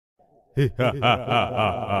Hello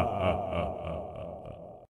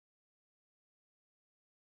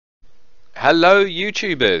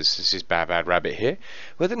YouTubers, this is Bad Rabbit here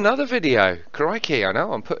with another video. Crikey, I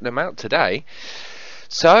know I'm putting them out today.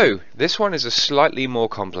 So this one is a slightly more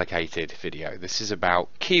complicated video. This is about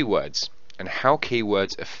keywords and how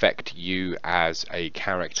keywords affect you as a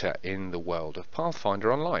character in the world of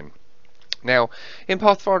Pathfinder Online. Now in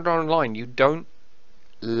Pathfinder Online you don't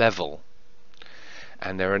level,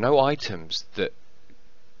 and there are no items that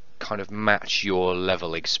kind of match your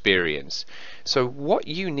level experience. So what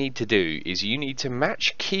you need to do is you need to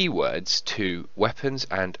match keywords to weapons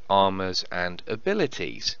and armors and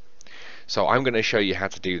abilities. So I'm going to show you how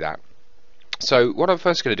to do that. So what I'm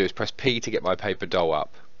first going to do is press P to get my paper doll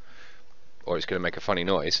up, or it's going to make a funny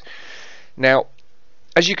noise. Now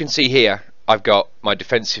as you can see here, I've got my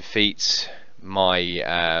defensive feats,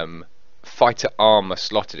 my fighter armor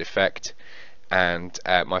slotted effect, and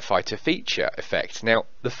my fighter feature effect. Now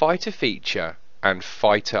the fighter feature and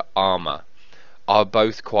fighter armor are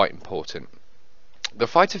both quite important. The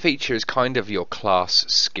fighter feature is kind of your class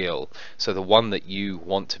skill, so the one that you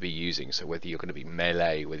want to be using. So whether you're going to be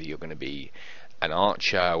melee, whether you're going to be an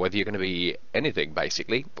archer, whether you're going to be anything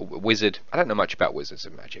basically, a wizard. I don't know much about wizards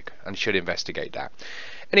and magic and should investigate that.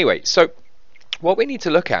 Anyway, so what we need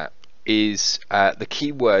to look at is the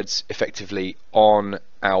keywords effectively on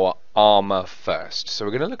our armor first. So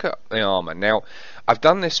we're going to look at the armor. Now I've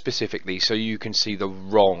done this specifically so you can see the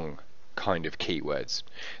wrong kind of keywords.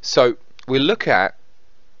 So we'll look at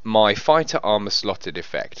my fighter armor slotted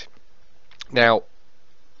effect. Now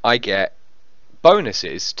I get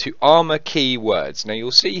bonuses to armor keywords. Now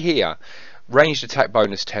you'll see here ranged attack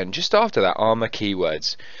bonus 10 just after that armor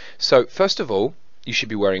keywords. So first of all, you should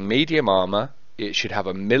be wearing medium armor. It should have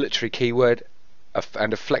a military keyword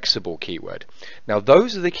and a flexible keyword. Now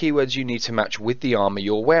those are the keywords you need to match with the armor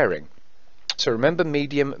you're wearing. So remember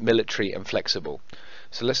medium, military and flexible.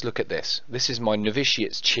 So let's look at this. This is my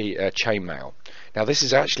novitiate's chainmail. Now this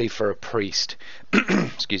is actually for a priest.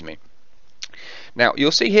 Excuse me. Now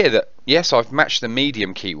you'll see here that yes, I've matched the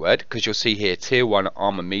medium keyword, because you'll see here tier 1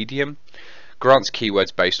 armor medium, grants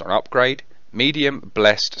keywords based on upgrade, medium,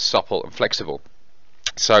 blessed, supple and flexible.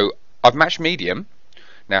 So I've matched medium.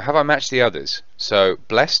 Now have I matched the others? So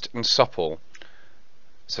blessed and supple.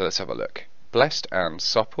 So let's have a look. Blessed and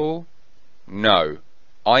supple. No.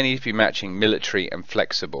 I need to be matching military and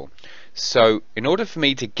flexible. So in order for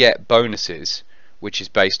me to get bonuses, which is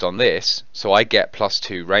based on this, so I get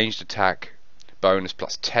 +2 ranged attack bonus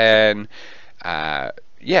 +10.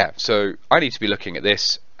 Yeah, so I need to be looking at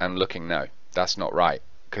this and looking, no, that's not right,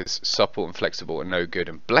 because supple and flexible are no good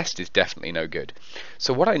and blessed is definitely no good.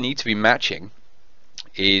 So what I need to be matching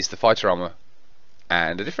is the fighter armor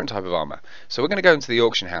and a different type of armor. So we're going to go into the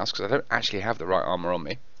auction house because I don't actually have the right armor on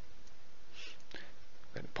me.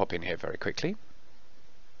 I'm going to pop in here very quickly.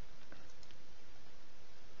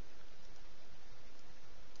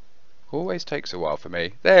 Always takes a while for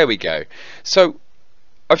me. There we go. So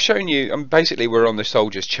I've shown you, basically we're on the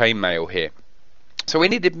soldier's chainmail here. So we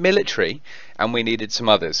needed military and we needed some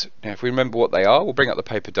others. Now if we remember what they are, we'll bring up the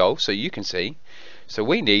paper doll so you can see. So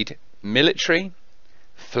we need military,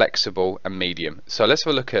 flexible and medium. So let's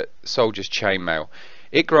have a look at soldier's chainmail.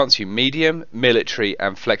 It grants you medium, military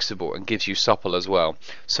and flexible and gives you supple as well.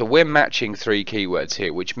 So we're matching 3 keywords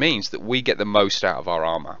here, which means that we get the most out of our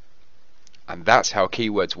armor. And that's how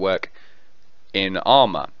keywords work in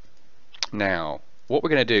armor. Now what we're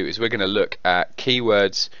going to do is we're going to look at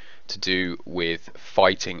keywords to do with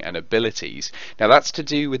fighting and abilities. Now that's to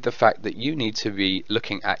do with the fact that you need to be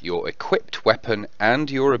looking at your equipped weapon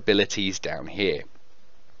and your abilities down here.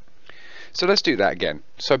 So let's do that again.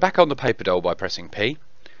 So back on the paper doll by pressing P.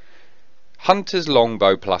 Hunter's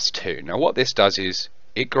longbow +2. Now what this does is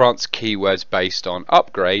it grants keywords based on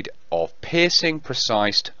upgrade of piercing,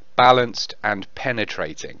 precise, balanced and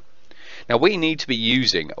penetrating. Now we need to be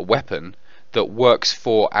using a weapon that works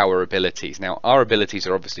for our abilities. Now our abilities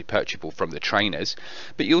are obviously purchasable from the trainers,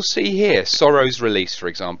 but you'll see here Sorrow's Release, for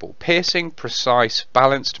example, piercing, precise,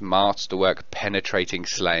 balanced, masterwork, penetrating,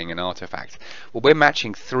 slaying and artifact. Well, we're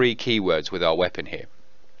matching 3 keywords with our weapon here,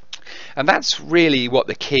 and that's really what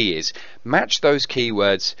the key is. Match those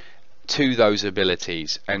keywords to those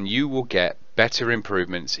abilities and you will get better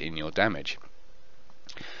improvements in your damage.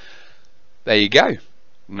 There you go,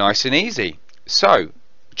 nice and easy. So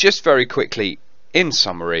just very quickly, in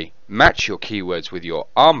summary, match your keywords with your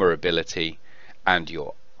armor ability and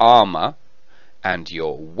your armor and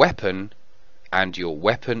your weapon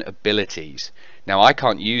abilities. Now I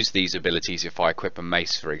can't use these abilities if I equip a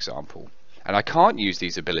mace, for example, and I can't use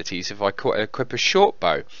these abilities if I equip a short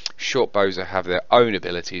bow. Short bows have their own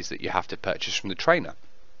abilities that you have to purchase from the trainer.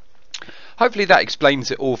 Hopefully that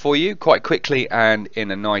explains it all for you quite quickly and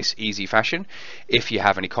in a nice easy fashion. If you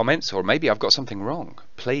have any comments, or maybe I've got something wrong,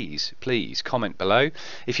 please comment below.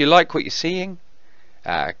 If you like what you're seeing,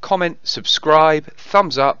 comment, subscribe,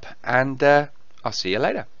 thumbs up, and I'll see you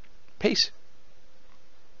later. Peace.